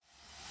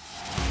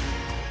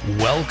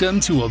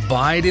Welcome to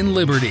Abide in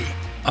Liberty,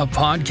 a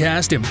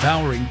podcast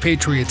empowering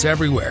patriots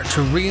everywhere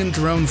to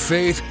re-enthrone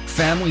faith,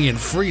 family, and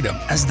freedom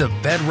as the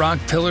bedrock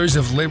pillars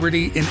of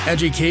liberty in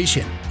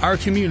education, our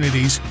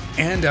communities,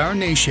 and our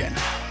nation.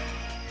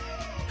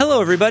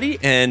 Hello, everybody,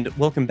 and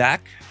welcome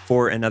back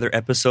for another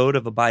episode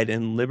of Abide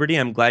in Liberty.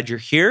 I'm glad you're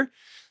here.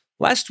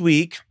 Last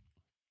week,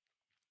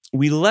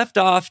 we left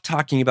off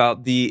talking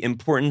about the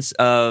importance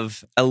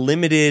of a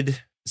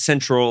limited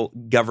central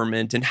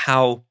government and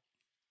how,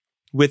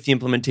 with the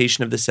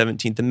implementation of the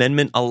 17th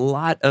Amendment, a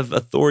lot of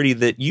authority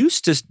that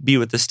used to be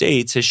with the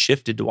states has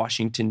shifted to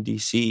Washington,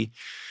 D.C.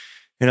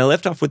 And I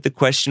left off with the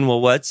question, well,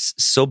 what's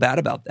so bad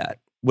about that?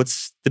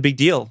 What's the big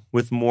deal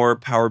with more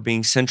power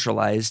being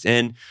centralized?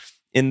 And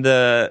in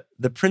the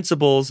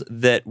principles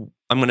that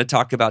I'm going to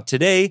talk about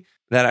today,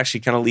 that actually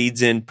kind of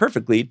leads in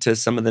perfectly to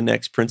some of the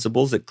next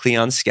principles that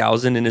Cleon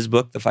Skousen in his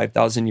book, The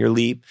 5,000-Year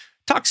Leap,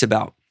 talks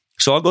about.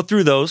 So I'll go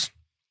through those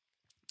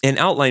and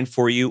outline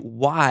for you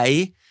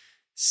why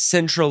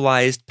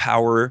centralized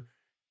power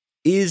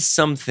is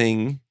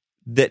something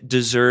that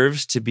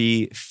deserves to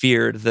be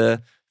feared.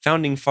 The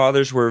founding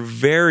fathers were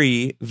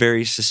very,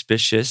 very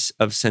suspicious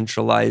of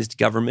centralized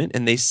government,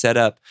 and they set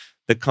up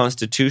the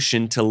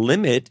Constitution to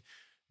limit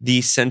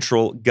the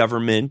central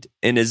government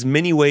in as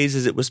many ways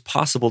as it was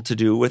possible to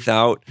do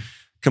without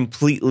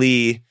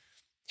completely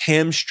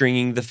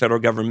hamstringing the federal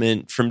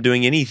government from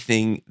doing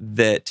anything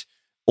that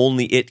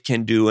only it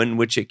can do and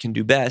which it can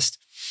do best.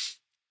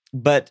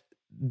 But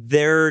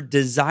their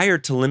desire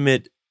to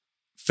limit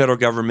federal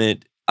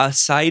government,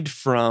 aside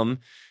from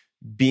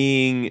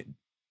being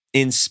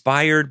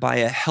inspired by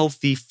a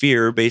healthy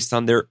fear based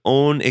on their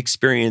own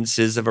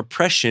experiences of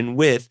oppression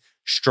with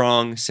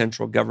strong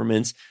central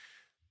governments,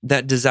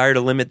 that desire to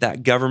limit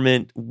that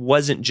government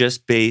wasn't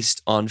just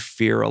based on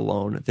fear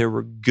alone. There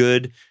were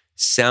good,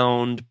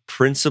 sound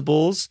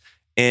principles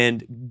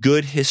and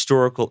good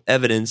historical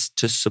evidence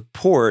to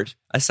support,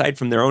 aside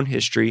from their own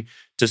history,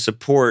 to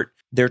support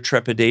their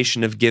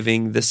trepidation of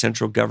giving the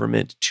central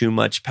government too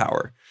much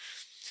power.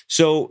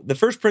 So the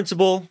first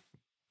principle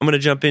I'm going to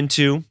jump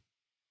into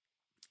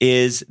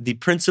is the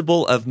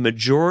principle of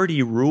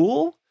majority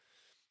rule,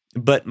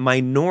 but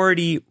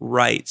minority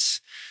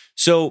rights.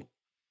 So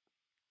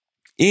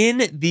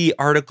in the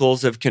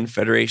Articles of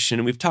Confederation,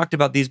 and we've talked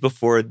about these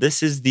before,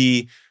 this is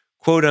the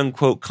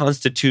quote-unquote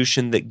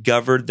Constitution that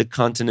governed the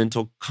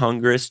Continental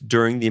Congress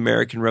during the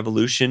American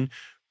Revolution.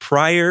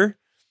 Prior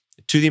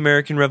to the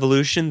American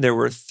Revolution, there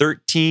were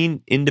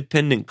 13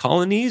 independent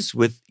colonies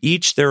with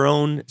each their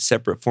own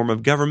separate form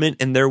of government,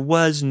 and there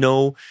was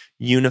no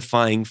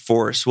unifying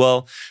force.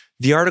 Well,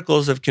 the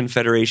Articles of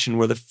Confederation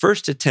were the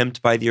first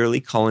attempt by the early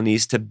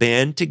colonies to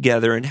band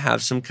together and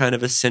have some kind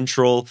of a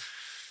central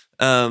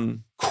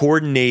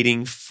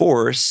coordinating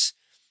force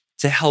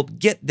to help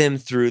get them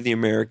through the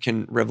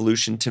American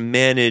Revolution to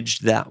manage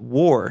that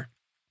war.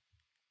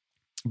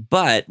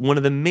 But one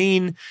of the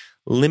main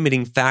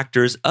limiting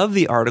factors of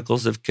the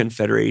Articles of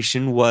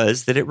Confederation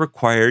was that it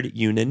required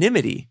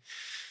unanimity.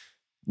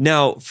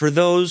 Now, for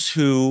those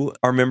who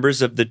are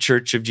members of the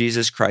Church of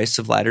Jesus Christ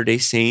of Latter-day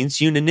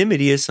Saints,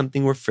 unanimity is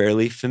something we're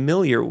fairly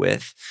familiar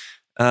with.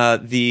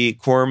 The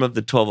Quorum of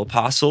the 12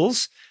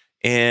 Apostles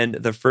and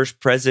the First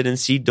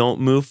Presidency don't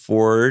move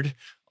forward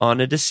on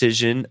a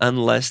decision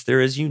unless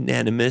there is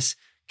unanimous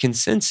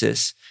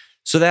consensus.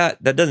 So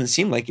that doesn't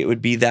seem like it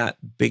would be that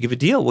big of a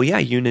deal. Well, yeah,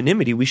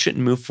 unanimity. We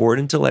shouldn't move forward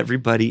until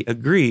everybody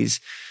agrees.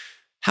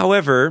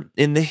 However,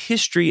 in the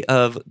history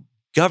of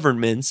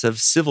governments, of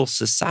civil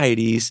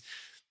societies,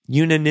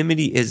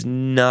 unanimity is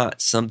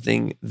not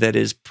something that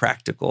is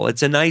practical.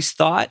 It's a nice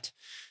thought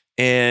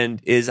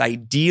and is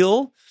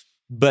ideal,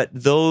 but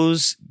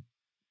those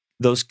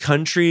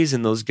countries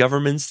and those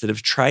governments that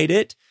have tried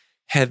it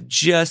have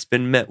just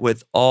been met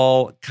with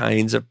all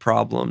kinds of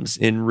problems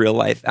in real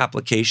life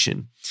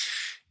application.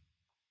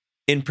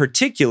 In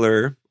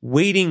particular,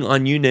 waiting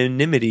on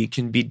unanimity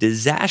can be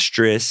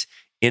disastrous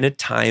in a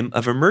time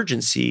of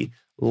emergency,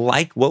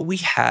 like what we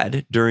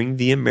had during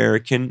the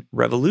American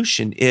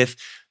Revolution. If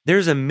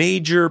there's a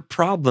major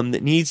problem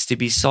that needs to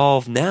be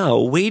solved now,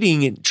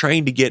 waiting and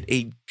trying to get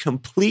a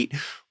complete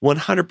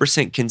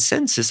 100%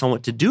 consensus on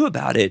what to do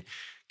about it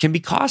can be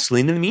costly.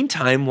 And in the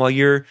meantime, while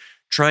you're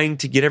trying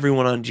to get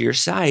everyone onto your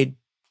side,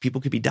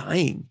 people could be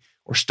dying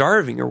or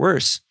starving or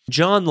worse.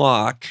 John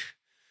Locke,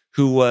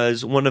 who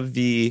was one of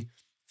the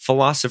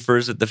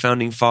philosophers that the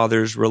Founding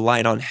Fathers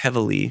relied on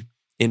heavily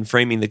in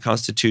framing the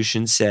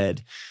Constitution,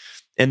 said,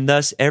 "And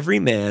thus every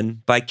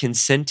man, by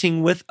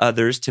consenting with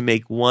others to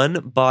make one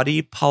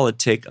body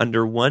politic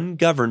under one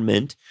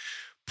government,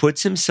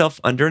 puts himself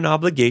under an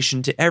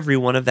obligation to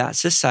everyone of that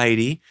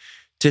society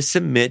to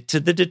submit to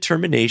the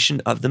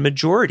determination of the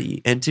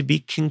majority and to be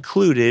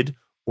concluded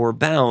or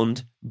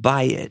bound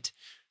by it."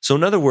 So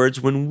in other words,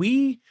 when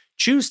we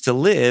choose to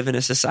live in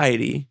a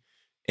society,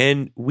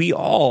 and we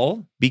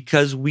all,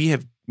 because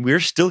we're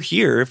still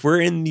here, if we're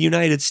in the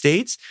United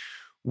States,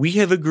 we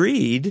have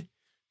agreed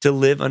to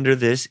live under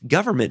this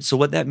government. So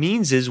what that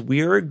means is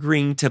we're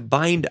agreeing to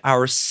bind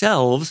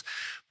ourselves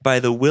by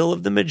the will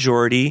of the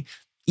majority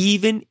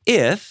even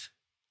if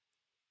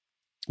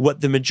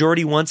what the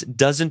majority wants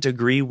doesn't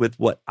agree with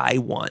what I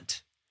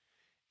want.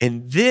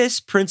 And this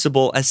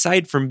principle,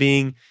 aside from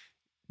being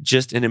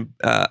just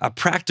a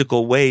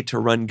practical way to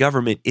run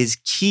government, is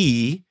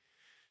key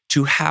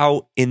to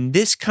how in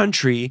this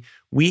country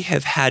we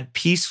have had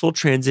peaceful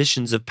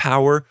transitions of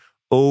power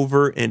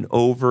over and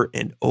over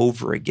and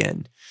over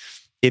again.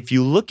 If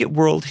you look at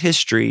world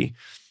history,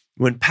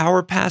 when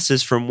power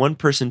passes from one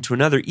person to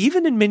another,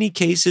 even in many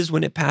cases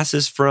when it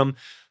passes from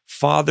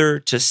father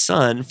to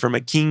son, from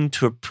a king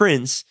to a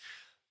prince,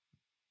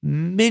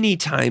 many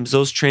times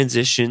those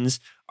transitions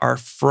are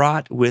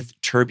fraught with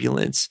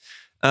turbulence.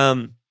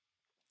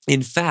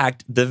 In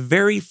fact, the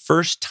very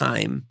first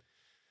time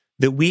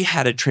that we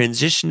had a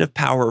transition of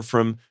power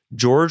from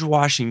George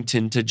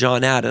Washington to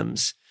John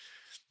Adams,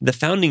 the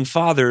founding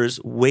fathers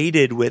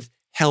waited with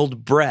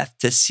held breath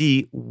to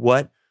see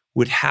what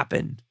would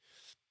happen.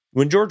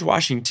 When George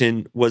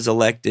Washington was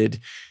elected,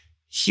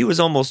 he was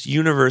almost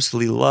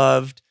universally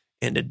loved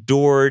and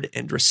adored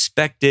and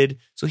respected.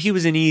 So he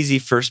was an easy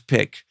first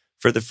pick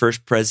for the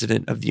first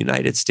president of the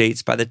United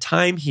States. By the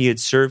time he had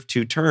served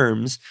 2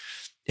 terms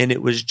and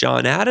it was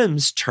John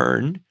Adams'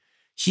 turn,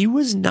 he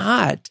was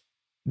not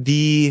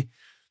the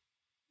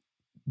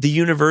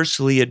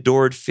universally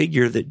adored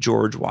figure that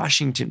George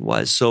Washington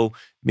was. So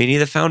many of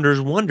the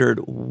founders wondered,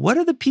 what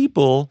are the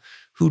people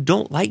who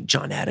don't like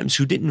John Adams,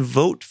 who didn't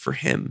vote for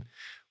him?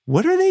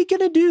 What are they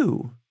going to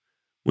do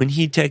when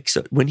he takes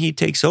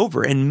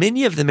over? And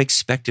many of them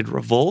expected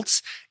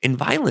revolts and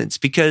violence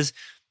because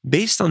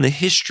based on the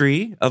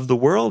history of the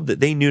world that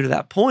they knew to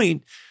that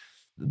point,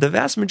 the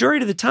vast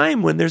majority of the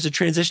time when there's a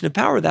transition of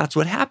power, that's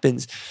what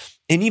happens.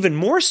 And even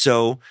more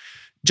so,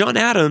 John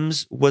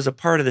Adams was a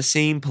part of the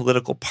same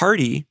political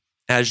party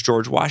as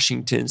George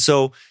Washington.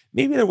 So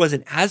maybe there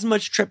wasn't as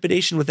much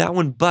trepidation with that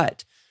one,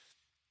 but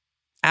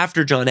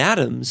after John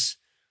Adams,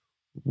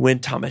 when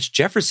Thomas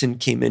Jefferson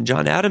came in,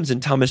 John Adams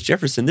and Thomas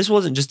Jefferson, this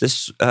wasn't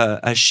just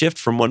a shift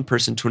from one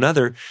person to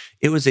another.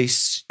 It was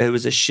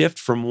a shift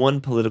from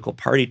one political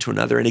party to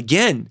another. And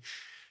again,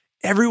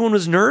 everyone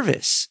was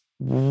nervous.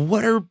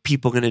 What are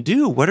people going to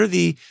do? What are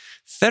the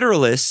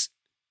Federalists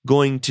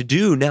going to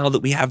do now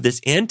that we have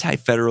this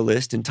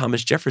anti-Federalist and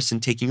Thomas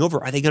Jefferson taking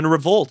over? Are they going to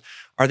revolt?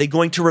 Are they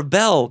going to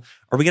rebel?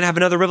 Are we going to have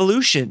another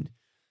revolution?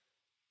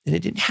 And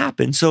it didn't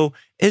happen. So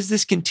as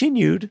this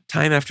continued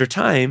time after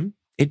time,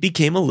 it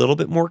became a little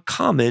bit more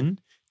common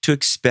to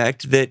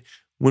expect that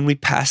when we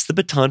pass the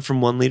baton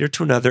from one leader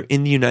to another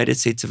in the United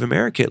States of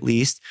America, at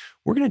least,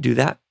 we're going to do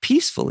that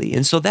peacefully.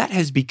 And so that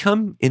has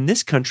become in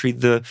this country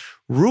the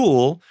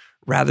rule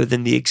rather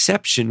than the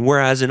exception.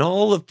 Whereas in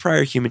all of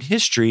prior human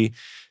history,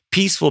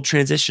 peaceful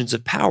transitions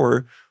of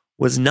power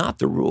was not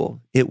the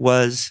rule. It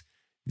was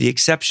the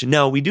exception.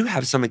 Now, we do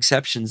have some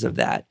exceptions of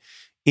that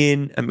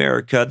in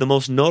America, the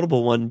most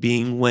notable one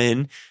being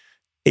when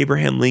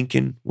Abraham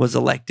Lincoln was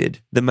elected.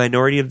 The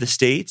minority of the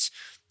states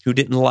who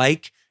didn't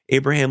like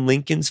Abraham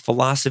Lincoln's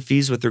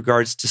philosophies with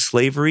regards to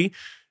slavery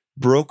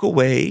broke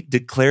away,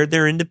 declared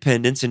their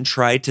independence, and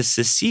tried to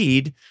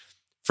secede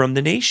from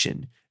the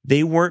nation.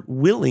 They weren't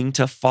willing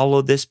to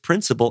follow this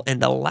principle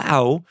and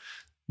allow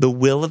the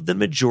will of the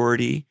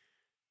majority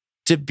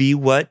to be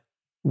what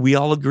we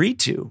all agreed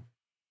to.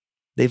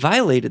 They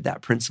violated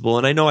that principle.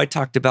 And I know I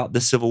talked about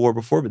the Civil War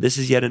before, but this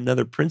is yet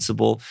another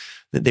principle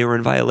that they were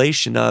in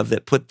violation of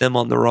that put them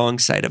on the wrong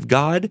side of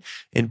God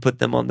and put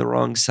them on the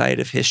wrong side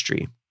of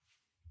history.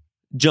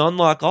 John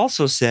Locke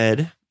also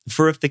said,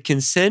 "For if the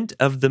consent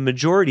of the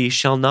majority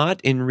shall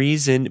not in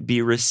reason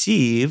be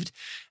received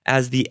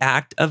as the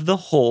act of the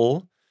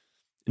whole,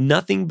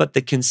 nothing but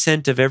the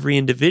consent of every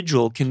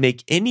individual can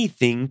make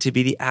anything to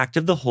be the act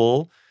of the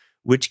whole,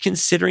 which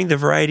considering the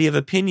variety of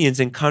opinions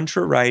and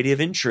contrariety of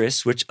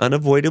interests which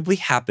unavoidably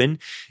happen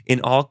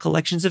in all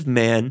collections of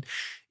man,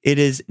 it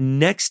is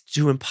next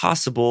to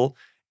impossible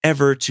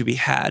ever to be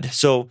had."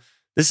 So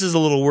this is a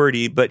little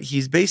wordy, but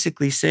he's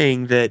basically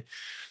saying that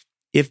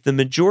if the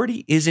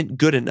majority isn't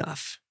good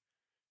enough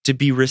to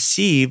be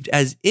received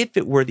as if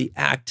it were the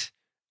act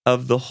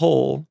of the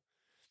whole,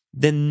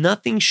 then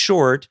nothing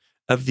short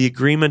of the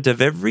agreement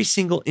of every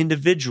single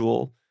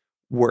individual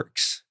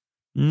works.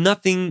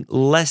 Nothing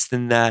less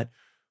than that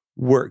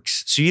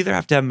works. So you either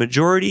have to have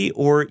majority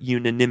or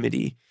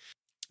unanimity.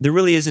 There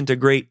really isn't a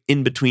great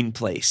in-between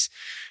place.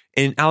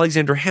 And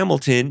Alexander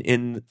Hamilton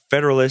in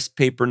Federalist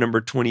Paper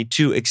number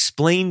 22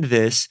 explained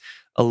this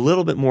a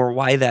little bit more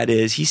why that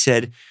is. He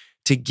said,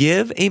 "To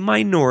give a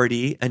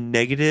minority a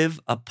negative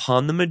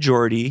upon the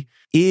majority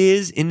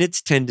is in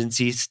its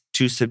tendencies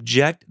to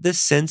subject the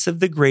sense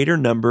of the greater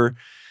number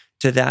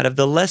to that of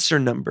the lesser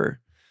number.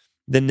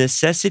 The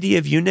necessity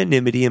of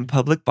unanimity in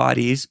public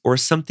bodies, or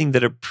something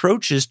that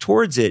approaches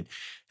towards it,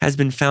 has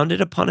been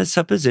founded upon a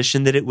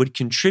supposition that it would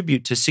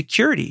contribute to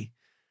security.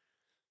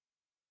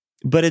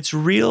 But its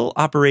real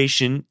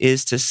operation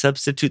is to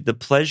substitute the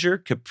pleasure,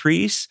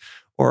 caprice,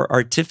 or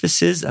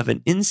artifices of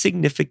an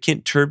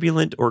insignificant,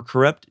 turbulent, or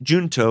corrupt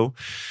junto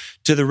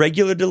to the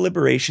regular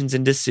deliberations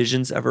and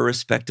decisions of a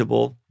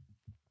respectable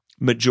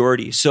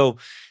majority." So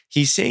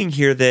he's saying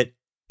here that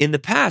in the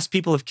past,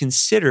 people have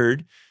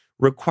considered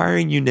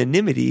requiring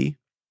unanimity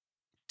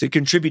to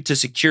contribute to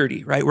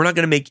security, right? We're not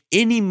going to make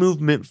any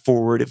movement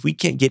forward if we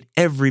can't get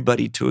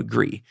everybody to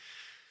agree.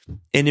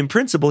 And in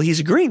principle, he's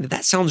agreeing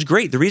that sounds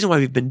great. The reason why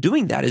we've been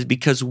doing that is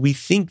because we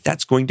think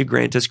that's going to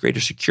grant us greater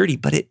security,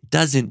 but it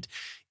doesn't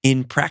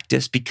in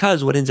practice,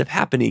 because what ends up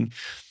happening,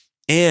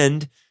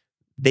 and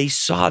they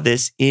saw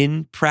this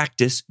in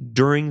practice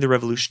during the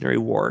Revolutionary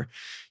War,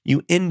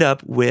 you end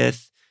up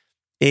with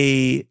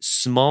a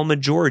small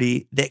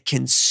majority that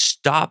can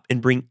stop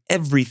and bring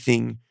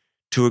everything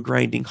to a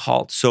grinding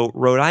halt. So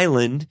Rhode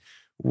Island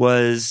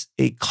was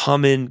a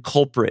common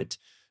culprit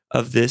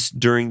of this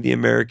during the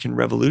American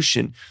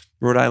Revolution.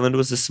 Rhode Island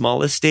was the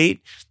smallest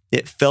state.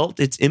 It felt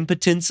its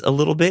impotence a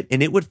little bit,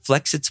 and it would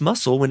flex its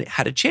muscle when it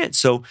had a chance.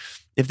 So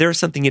if there was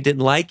something it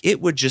didn't like,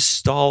 it would just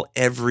stall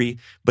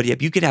everybody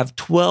up. You could have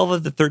 12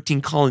 of the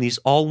 13 colonies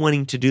all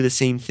wanting to do the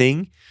same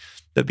thing,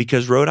 but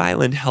because Rhode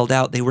Island held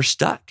out, they were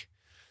stuck.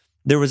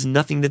 There was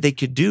nothing that they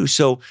could do.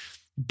 So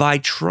by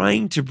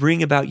trying to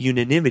bring about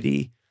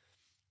unanimity,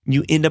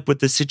 you end up with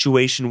the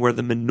situation where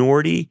the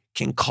minority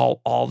can call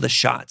all the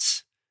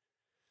shots.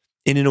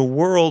 And in a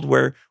world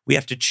where we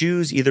have to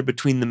choose either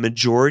between the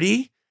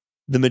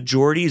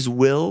majority's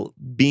will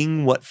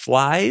being what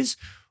flies,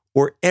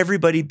 or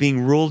everybody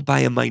being ruled by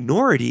a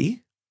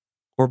minority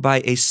or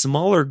by a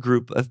smaller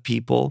group of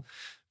people,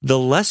 the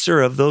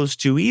lesser of those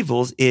two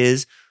evils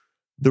is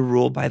the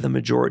rule by the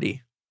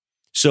majority.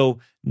 So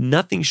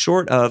nothing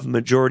short of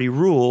majority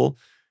rule,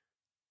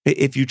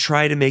 if you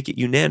try to make it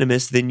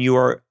unanimous, then you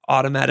are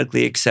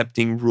automatically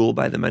accepting rule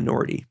by the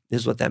minority,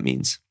 is what that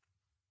means.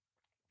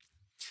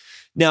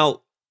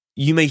 Now,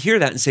 you may hear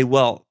that and say,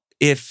 well,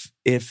 if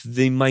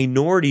the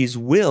minority's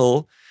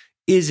will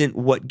isn't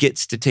what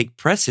gets to take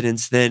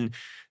precedence, then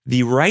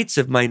the rights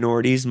of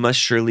minorities must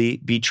surely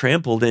be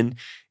trampled. And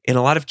in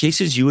a lot of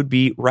cases, you would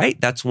be right.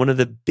 That's one of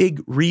the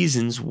big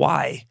reasons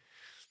why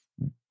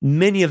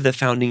many of the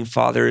founding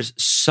fathers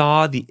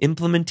saw the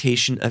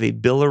implementation of a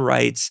Bill of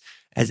Rights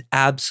as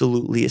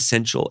absolutely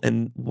essential,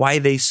 and why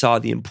they saw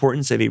the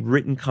importance of a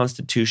written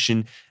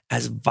constitution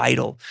as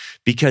vital.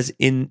 Because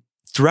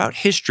throughout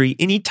history,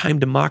 anytime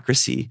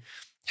democracy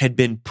had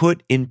been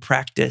put in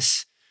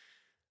practice,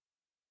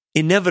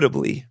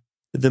 inevitably,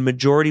 the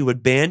majority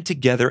would band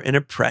together and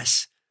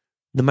oppress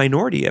the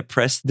minority,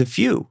 oppress the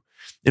few.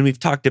 And we've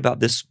talked about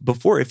this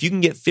before. If you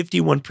can get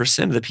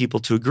 51% of the people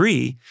to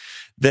agree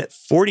that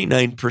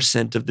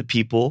 49% of the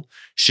people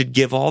should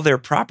give all their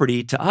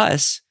property to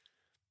us,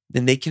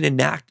 then they can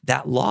enact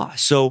that law.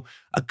 So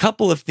a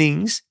couple of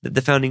things that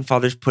the founding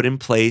fathers put in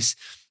place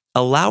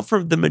allow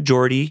for the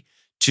majority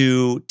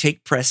to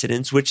take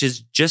precedence, which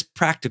is just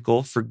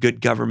practical for good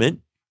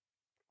government,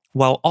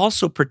 while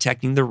also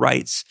protecting the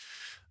rights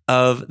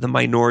of the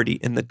minority.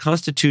 And the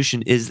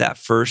Constitution is that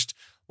first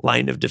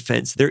line of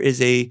defense. There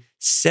is a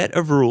set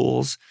of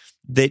rules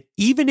that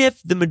even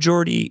if the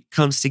majority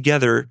comes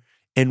together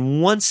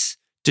and wants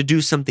to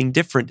do something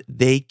different,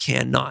 they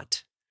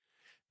cannot.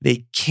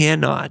 They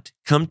cannot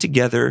come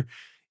together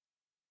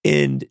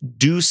and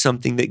do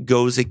something that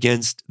goes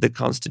against the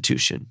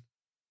Constitution.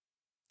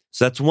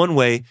 So that's one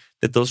way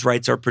that those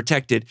rights are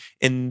protected.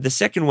 And the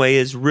second way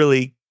is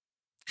really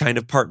kind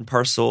of part and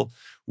parcel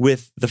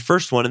with the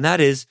first one, and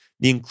that is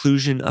the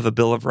inclusion of a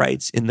Bill of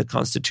Rights in the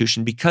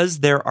Constitution. Because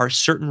there are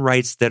certain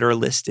rights that are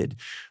listed,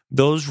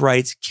 those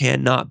rights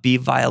cannot be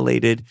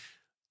violated,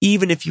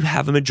 even if you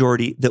have a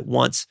majority that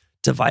wants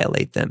to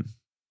violate them.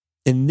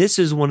 And this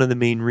is one of the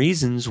main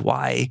reasons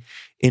why,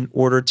 in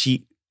order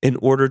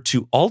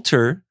to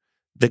alter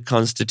the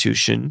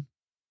Constitution,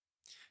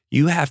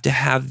 you have to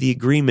have the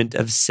agreement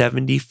of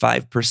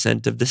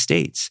 75% of the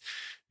states.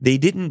 They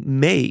didn't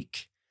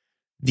make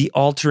the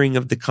altering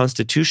of the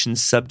Constitution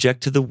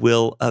subject to the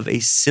will of a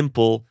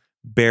simple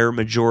bare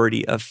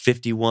majority of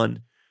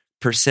 51%.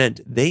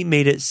 They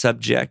made it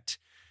subject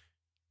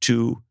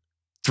to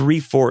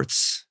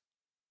 3/4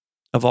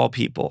 of all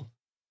people.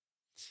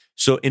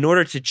 So in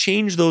order to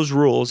change those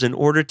rules, in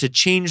order to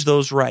change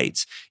those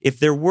rights, if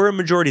there were a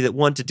majority that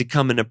wanted to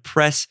come and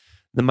oppress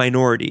the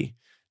minority,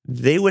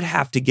 they would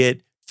have to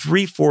get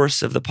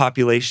 3/4 of the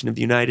population of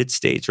the United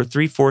States, or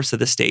 3/4 of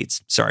the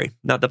states, sorry,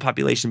 not the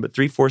population, but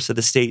 3/4 of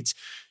the states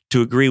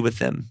to agree with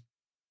them.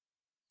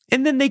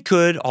 And then they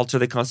could alter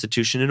the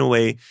Constitution in a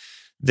way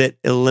that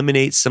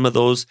eliminates some of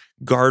those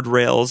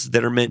guardrails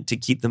that are meant to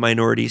keep the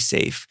minority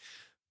safe.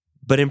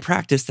 But in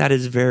practice, that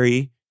is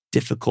very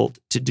difficult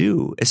to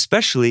do,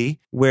 especially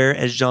where,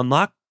 as John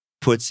Locke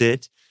puts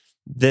it,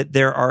 that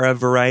there are a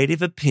variety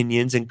of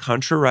opinions and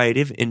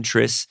contrariety of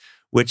interests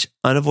which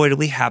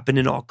unavoidably happen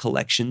in all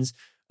collections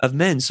of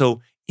men.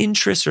 So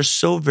interests are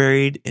so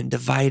varied and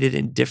divided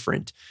and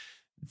different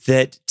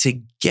that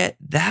to get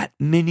that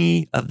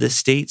many of the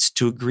states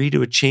to agree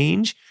to a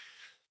change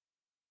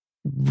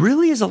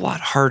really is a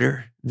lot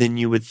harder than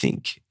you would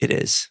think it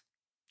is.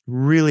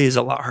 Really is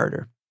a lot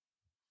harder.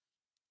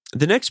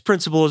 The next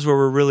principle is where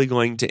we're really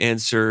going to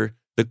answer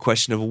the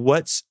question of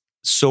what's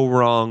so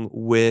wrong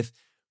with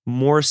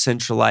more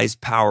centralized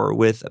power,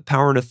 with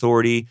power and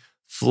authority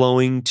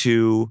flowing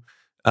to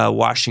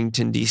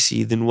Washington,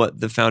 D.C. than what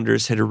the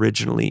founders had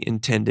originally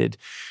intended.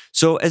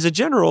 So as a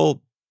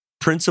general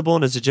principle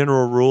and as a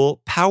general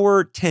rule,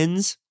 power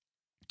tends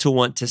to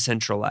want to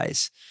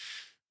centralize.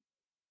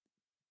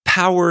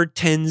 Power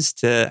tends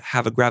to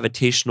have a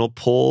gravitational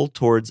pull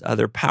towards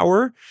other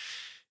power,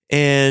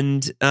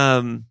 and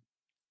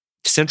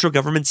central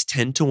governments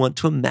tend to want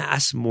to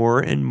amass more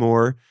and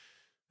more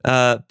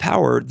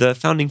power. The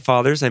founding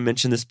fathers, I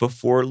mentioned this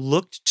before,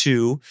 looked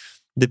to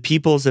the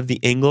peoples of the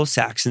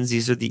Anglo-Saxons.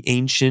 These are the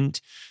ancient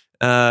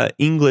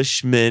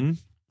Englishmen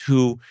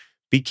who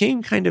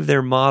became kind of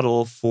their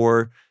model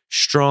for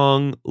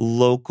strong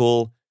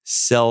local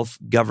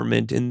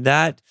self-government. And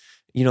that,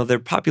 their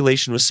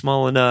population was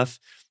small enough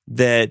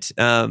that,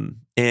 and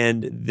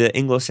the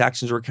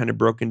Anglo-Saxons were kind of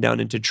broken down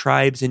into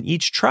tribes, and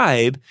each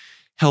tribe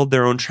held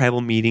their own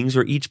tribal meetings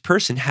where each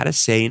person had a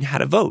say and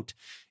had a vote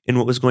in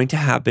what was going to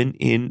happen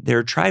in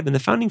their tribe. And the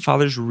founding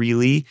fathers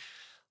really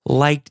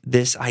liked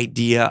this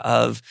idea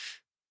of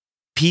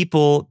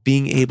people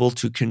being able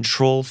to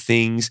control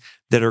things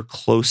that are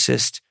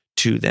closest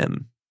to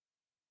them.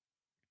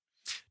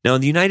 Now,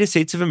 in the United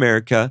States of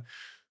America,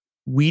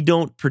 we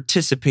don't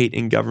participate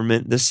in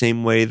government the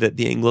same way that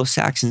the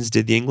Anglo-Saxons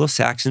did. The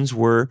Anglo-Saxons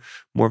were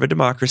more of a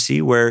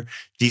democracy where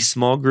these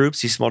small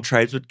groups, these small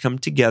tribes would come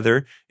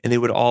together and they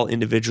would all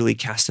individually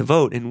cast a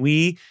vote. And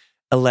we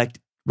elect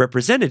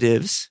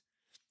representatives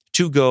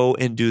to go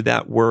and do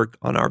that work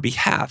on our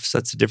behalf. So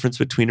that's the difference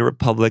between a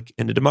republic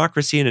and a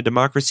democracy. In a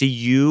democracy,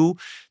 you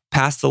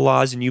pass the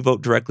laws and you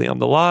vote directly on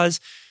the laws.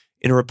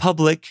 In a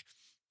republic,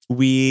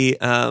 we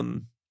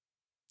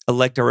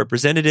elect our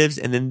representatives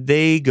and then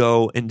they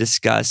go and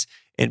discuss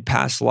and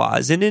pass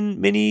laws. And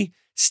in many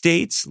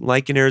states,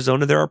 like in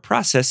Arizona, there are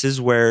processes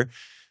where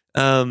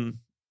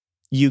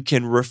you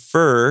can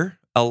refer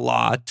a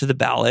law to the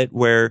ballot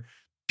where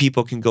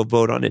people can go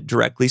vote on it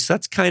directly. So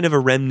that's kind of a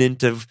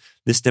remnant of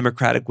this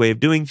democratic way of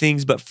doing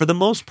things. But for the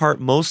most part,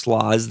 most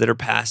laws that are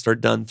passed are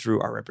done through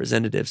our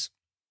representatives.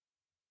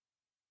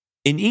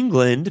 In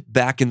England,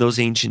 back in those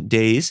ancient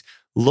days,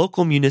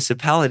 local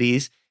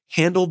municipalities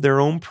handled their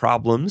own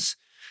problems.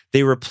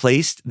 They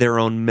replaced their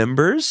own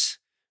members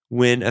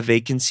when a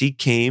vacancy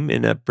came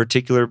in a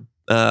particular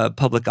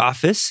public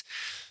office.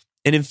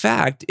 And in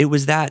fact, it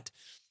was that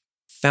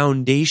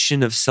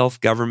foundation of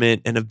self-government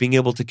and of being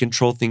able to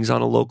control things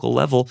on a local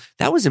level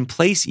that was in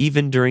place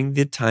even during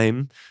the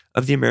time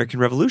of the American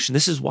Revolution.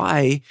 This is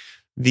why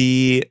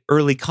the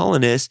early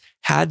colonists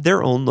had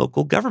their own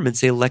local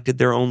governments. They elected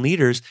their own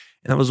leaders.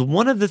 And that was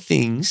one of the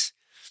things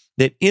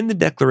that in the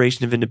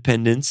Declaration of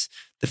Independence,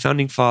 the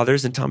founding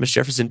fathers and Thomas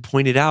Jefferson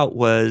pointed out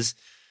was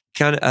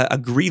kind of a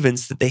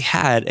grievance that they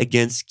had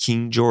against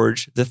King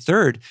George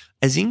III.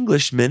 As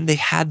Englishmen, they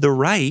had the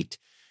right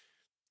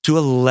to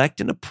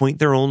elect and appoint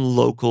their own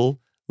local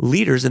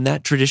leaders. And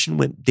that tradition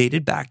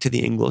dated back to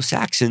the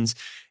Anglo-Saxons.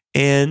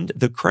 And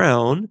the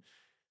crown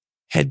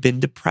had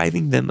been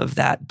depriving them of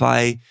that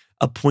by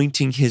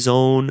appointing his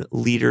own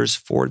leaders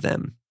for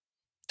them.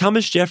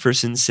 Thomas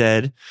Jefferson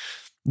said,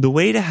 "The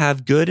way to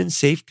have good and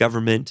safe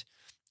government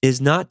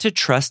is not to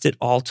trust it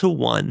all to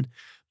one,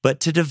 but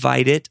to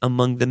divide it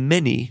among the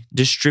many,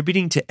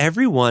 distributing to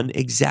everyone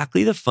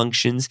exactly the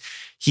functions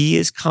he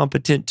is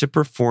competent to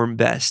perform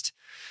best.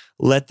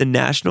 Let the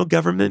national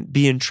government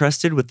be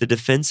entrusted with the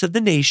defense of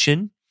the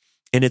nation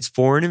and its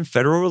foreign and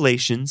federal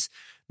relations,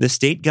 the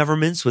state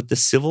governments with the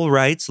civil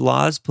rights,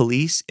 laws,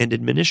 police, and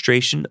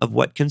administration of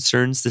what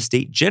concerns the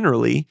state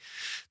generally,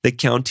 the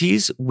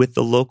counties with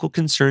the local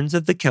concerns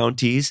of the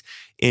counties,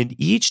 and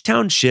each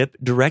township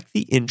direct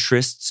the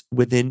interests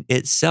within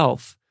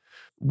itself.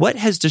 What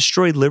has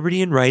destroyed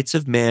liberty and rights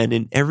of man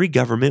in every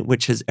government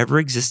which has ever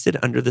existed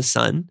under the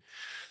sun?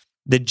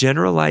 The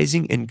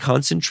generalizing and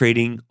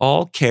concentrating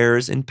all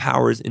cares and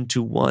powers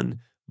into one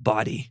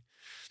body."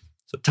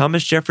 So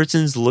Thomas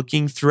Jefferson's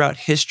looking throughout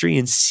history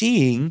and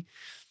seeing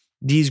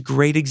these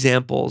great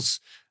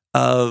examples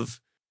of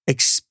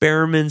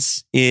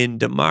experiments in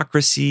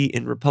democracy,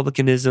 in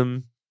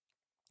republicanism.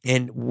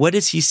 And what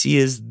does he see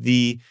as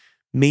the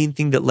main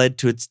thing that led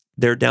to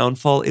their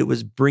downfall? It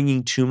was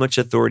bringing too much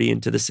authority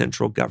into the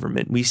central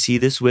government. We see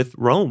this with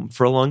Rome.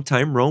 For a long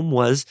time, Rome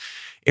was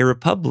a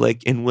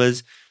republic and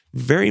was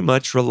very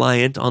much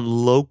reliant on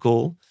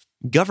local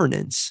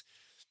governance.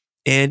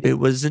 And it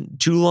wasn't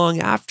too long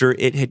after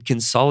it had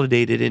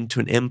consolidated into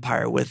an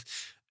empire with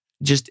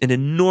just an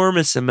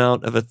enormous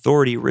amount of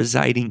authority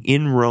residing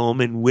in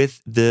Rome and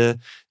with the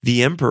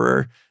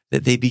emperor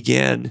that they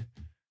began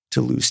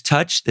to lose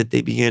touch, that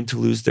they began to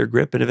lose their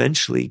grip and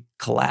eventually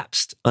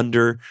collapsed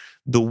under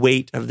the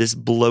weight of this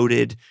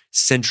bloated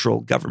central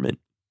government.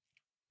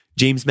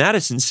 James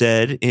Madison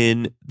said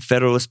in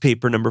Federalist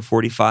Paper number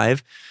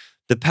 45,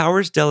 "The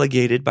powers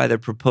delegated by the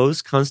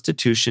proposed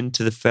Constitution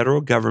to the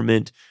federal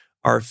government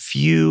are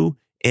few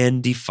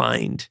and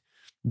defined.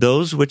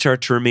 Those which are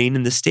to remain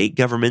in the state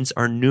governments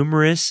are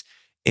numerous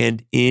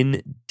and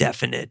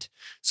indefinite."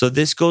 So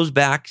this goes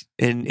back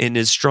and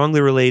is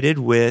strongly related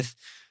with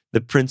the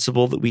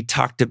principle that we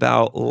talked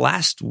about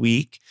last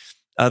week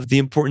of the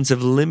importance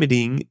of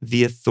limiting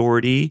the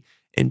authority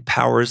and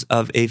powers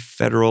of a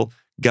federal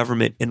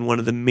government. And one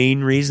of the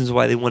main reasons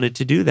why they wanted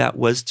to do that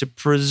was to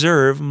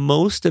preserve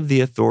most of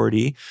the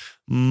authority,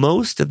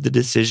 most of the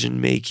decision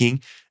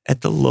making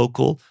at the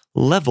local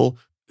level.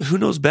 Who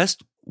knows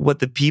best what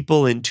the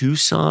people in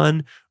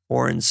Tucson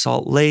or in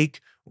Salt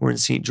Lake or in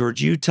St.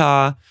 George,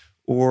 Utah,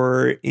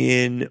 or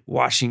in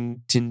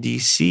Washington,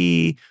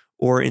 D.C.,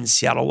 or in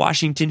Seattle,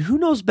 Washington, who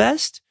knows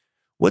best?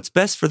 What's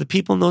best for the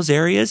people in those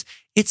areas?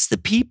 It's the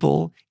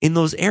people in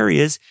those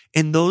areas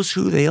and those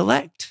who they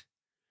elect.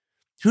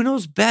 Who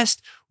knows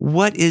best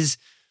what's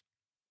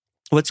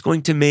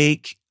going to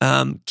make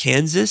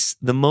Kansas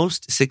the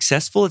most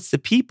successful? It's the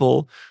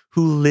people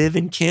who live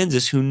in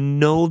Kansas, who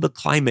know the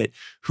climate,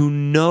 who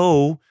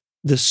know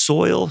the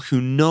soil,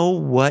 who know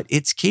what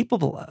it's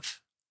capable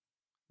of.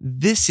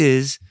 This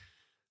is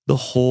the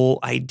whole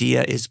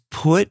idea, is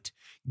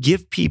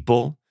give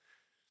people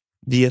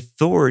the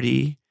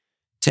authority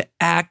to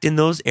act in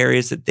those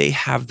areas that they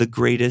have the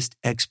greatest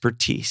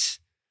expertise.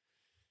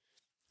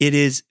 It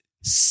is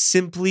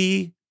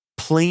simply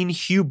plain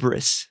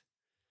hubris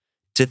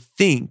to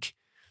think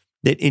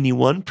that any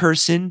one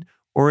person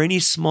or any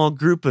small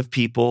group of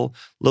people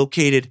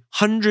located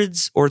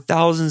hundreds or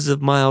thousands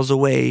of miles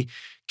away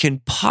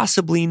can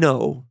possibly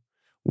know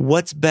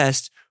what's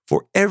best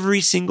for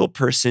every single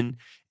person,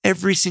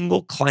 every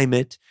single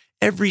climate,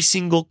 every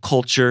single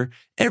culture,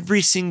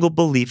 every single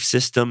belief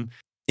system.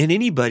 And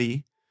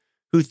anybody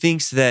who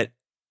thinks that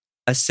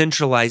a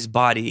centralized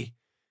body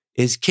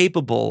is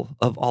capable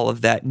of all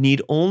of that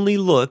need only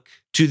look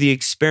to the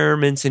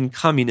experiments in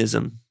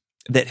communism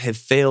that have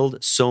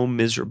failed so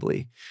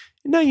miserably.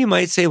 And now you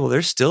might say, well,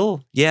 there's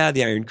still, the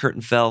Iron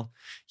Curtain fell.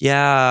 The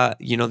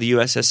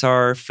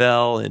USSR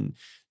fell, and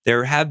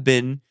there have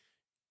been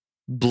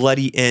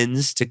bloody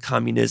ends to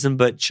communism,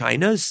 but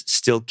China's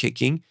still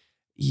kicking.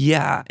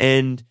 Yeah,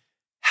 and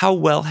how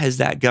well has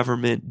that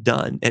government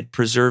done at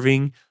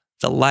preserving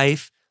the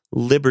life,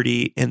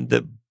 liberty, and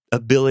the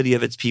ability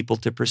of its people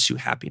to pursue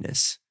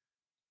happiness?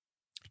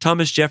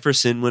 Thomas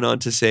Jefferson went on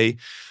to say,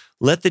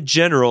 let the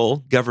general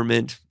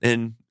government,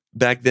 and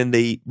back then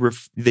they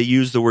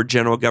used the word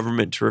general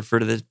government to refer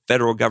to the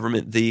federal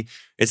government.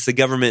 It's the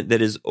government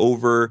that is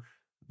over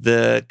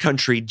the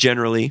country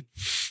generally.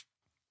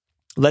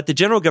 Let the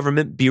general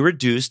government be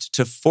reduced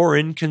to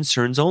foreign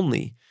concerns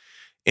only,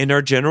 and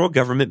our general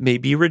government may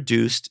be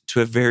reduced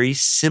to a very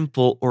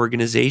simple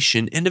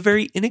organization and a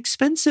very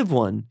inexpensive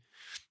one.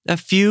 A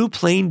few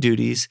plain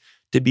duties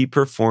to be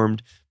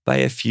performed by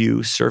a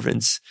few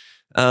servants.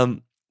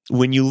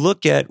 When you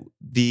look at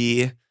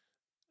the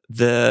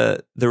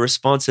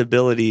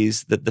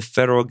responsibilities that the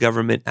federal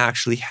government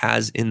actually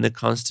has in the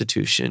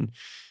Constitution,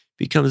 it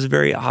becomes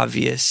very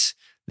obvious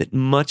that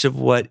much of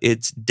what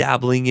it's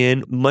dabbling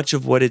in, much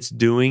of what it's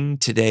doing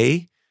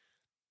today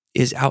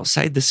is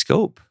outside the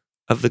scope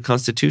of the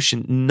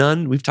Constitution.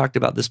 We've talked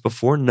about this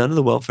before, none of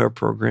the welfare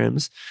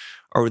programs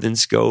are within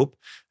scope.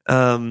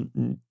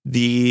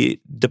 The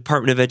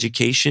Department of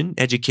Education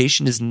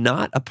is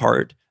not a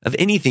part of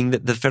anything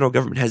that the federal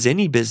government has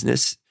any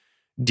business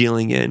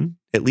dealing in,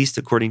 at least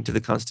according to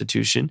the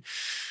Constitution.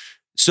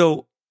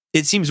 So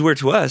it seems weird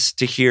to us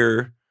to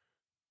hear,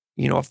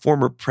 a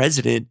former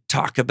president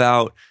talk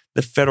about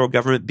the federal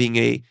government being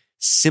a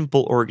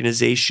simple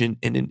organization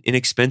and an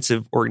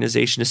inexpensive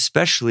organization,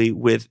 especially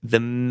with the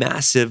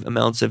massive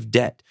amounts of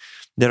debt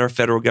that our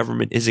federal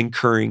government is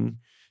incurring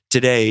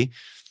today.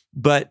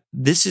 But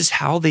this is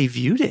how they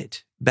viewed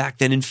it back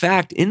then. In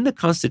fact, in the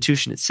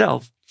Constitution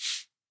itself,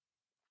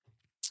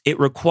 it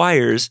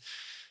requires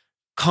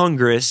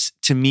Congress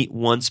to meet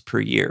once per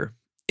year.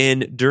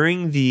 And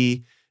during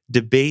the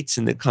debates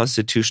in the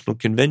Constitutional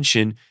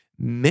Convention,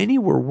 many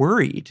were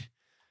worried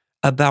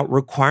about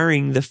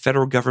requiring the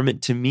federal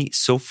government to meet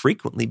so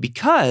frequently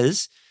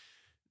because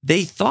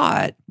they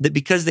thought that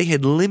because they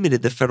had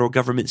limited the federal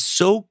government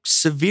so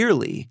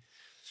severely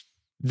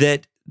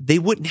that they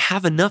wouldn't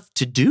have enough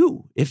to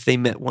do if they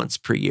met once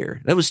per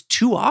year. That was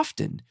too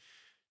often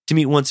to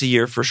meet once a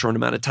year for a short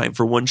amount of time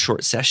for one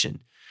short session.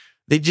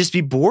 They'd just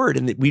be bored,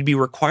 and we'd be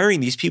requiring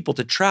these people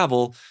to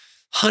travel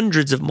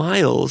hundreds of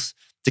miles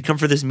to come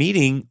for this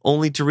meeting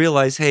only to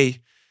realize, hey,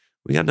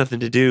 we got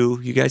nothing to do.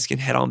 You guys can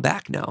head on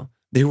back now.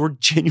 They were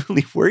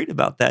genuinely worried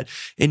about that.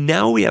 And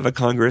now we have a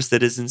Congress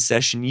that is in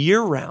session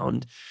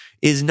year-round,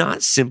 is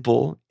not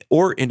simple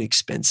or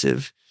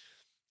inexpensive.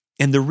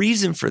 And the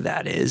reason for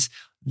that is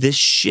this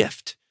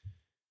shift.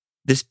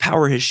 This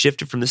power has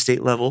shifted from the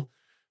state level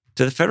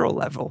to the federal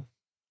level.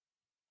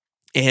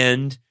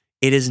 And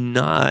it is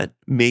not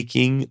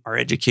making our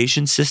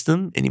education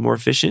system any more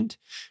efficient.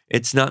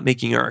 It's not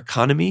making our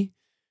economy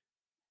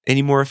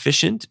any more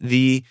efficient.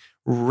 The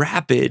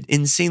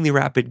insanely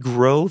rapid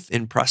growth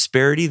and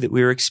prosperity that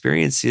we are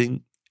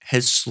experiencing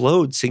has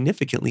slowed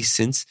significantly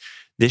since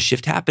this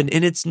shift happened.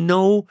 And it's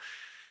no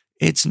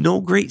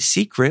great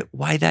secret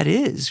why that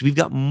is. We've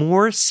got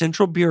more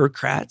central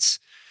bureaucrats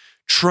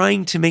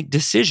trying to make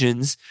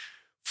decisions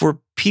for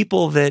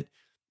people that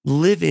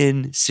live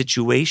in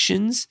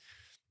situations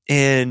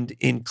and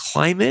in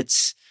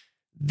climates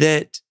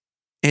that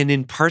and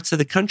in parts of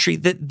the country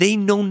that they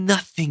know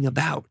nothing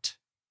about.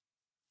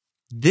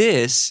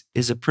 This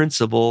is a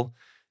principle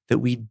that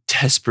we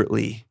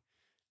desperately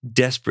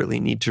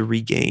need to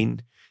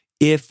regain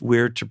if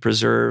we're to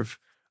preserve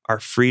our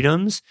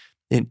freedoms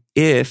and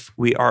if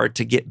we are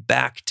to get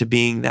back to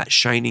being that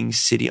shining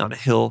city on a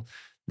hill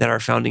that our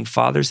founding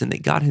fathers and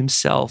that God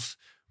himself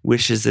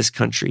wishes this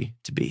country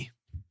to be.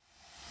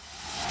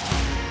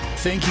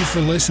 Thank you for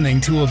listening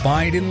to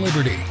Abide in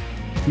Liberty.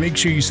 Make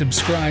sure you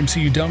subscribe so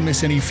you don't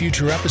miss any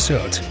future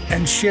episodes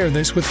and share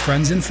this with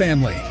friends and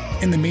family.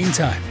 In the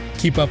meantime,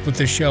 keep up with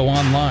the show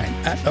online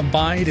at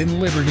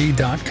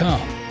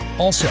abideinliberty.com.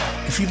 Also,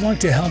 if you'd like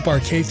to help our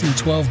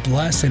K-12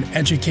 bless and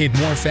educate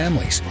more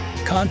families,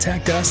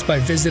 contact us by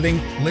visiting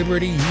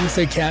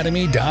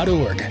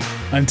libertyyouthacademy.org.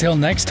 Until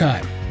next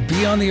time,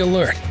 be on the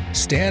alert,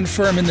 stand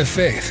firm in the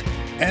faith,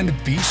 and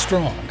be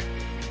strong.